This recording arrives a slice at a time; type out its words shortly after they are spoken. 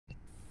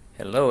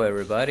Hello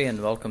everybody and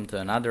welcome to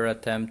another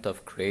attempt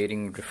of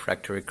creating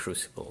refractory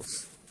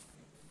crucibles.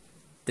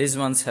 These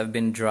ones have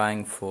been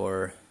drying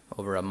for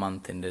over a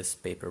month in this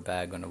paper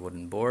bag on a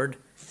wooden board,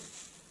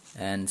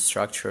 and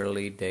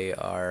structurally they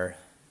are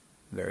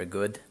very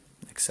good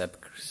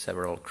except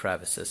several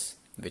crevices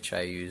which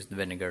I used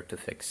vinegar to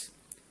fix.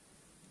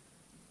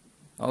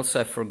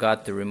 Also, I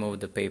forgot to remove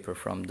the paper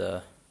from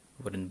the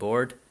wooden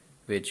board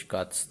which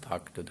got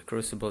stuck to the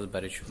crucibles,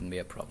 but it shouldn't be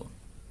a problem.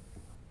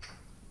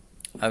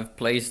 I've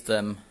placed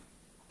them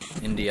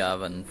in the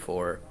oven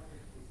for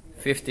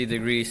 50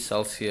 degrees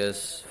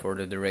Celsius for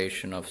the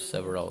duration of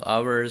several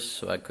hours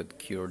so I could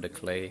cure the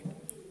clay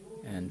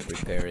and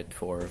prepare it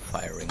for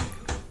firing.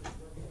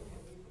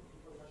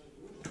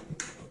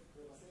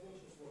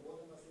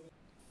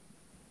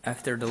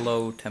 After the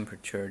low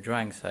temperature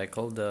drying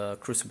cycle, the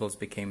crucibles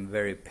became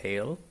very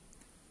pale,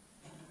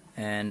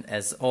 and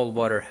as all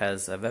water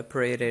has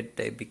evaporated,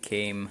 they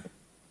became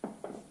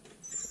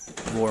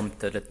warm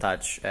to the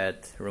touch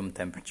at room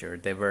temperature.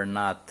 They were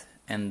not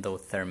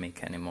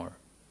endothermic anymore.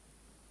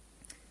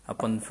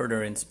 Upon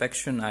further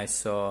inspection, I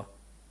saw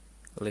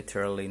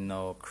literally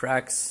no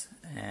cracks,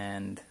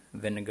 and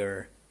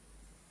vinegar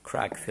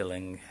crack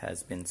filling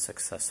has been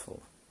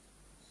successful.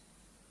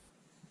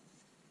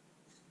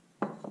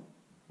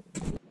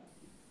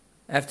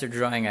 After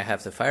drying, I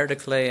have to fire the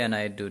clay, and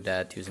I do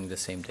that using the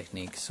same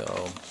technique. So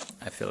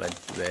I fill it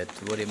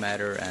with woody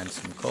matter and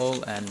some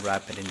coal and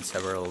wrap it in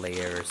several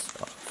layers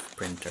of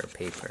printer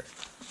paper.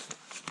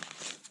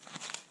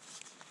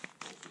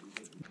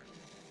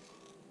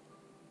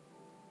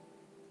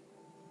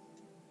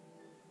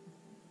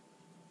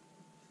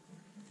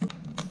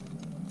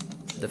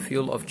 The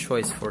fuel of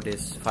choice for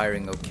this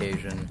firing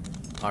occasion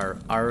are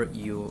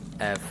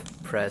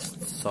RUF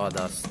pressed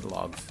sawdust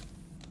logs.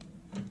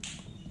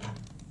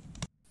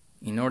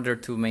 In order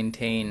to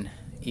maintain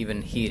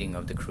even heating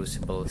of the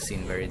crucible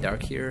seen very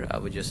dark here, I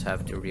would just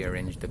have to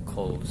rearrange the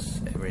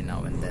coals every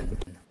now and then.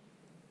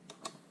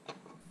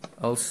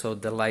 Also,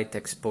 the light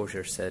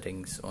exposure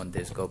settings on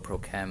this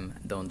GoPro cam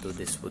don't do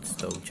this wood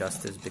stove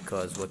justice,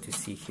 because what you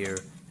see here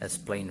as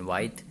plain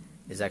white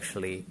is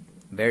actually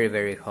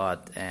very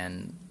hot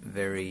and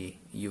very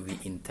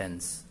UV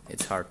intense.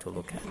 It's hard to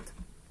look at.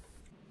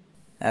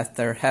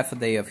 After half a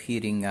day of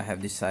heating, I have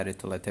decided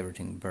to let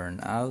everything burn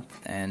out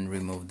and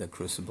remove the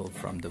crucible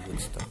from the wood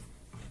stove.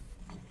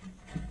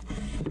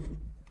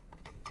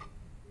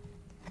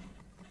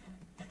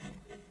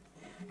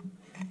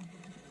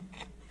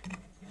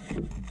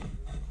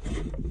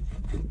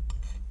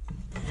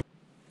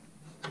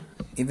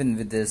 Even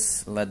with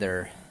this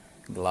leather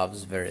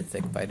gloves, very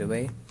thick by the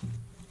way,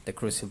 the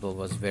crucible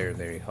was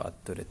very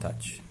hot to the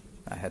touch.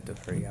 I had to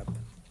hurry up.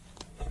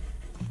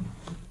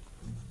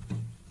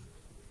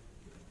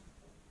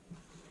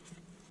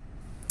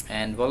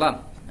 And voila,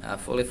 a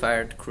fully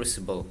fired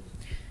crucible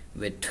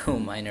with 2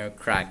 minor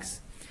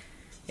cracks.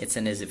 It's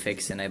an easy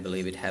fix, and I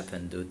believe it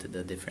happened due to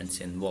the difference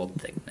in wall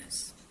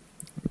thickness.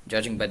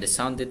 Judging by the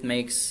sound it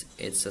makes,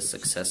 it's a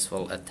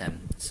successful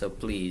attempt. So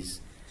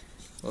please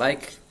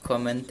like,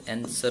 comment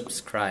and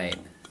subscribe.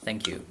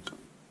 Thank you.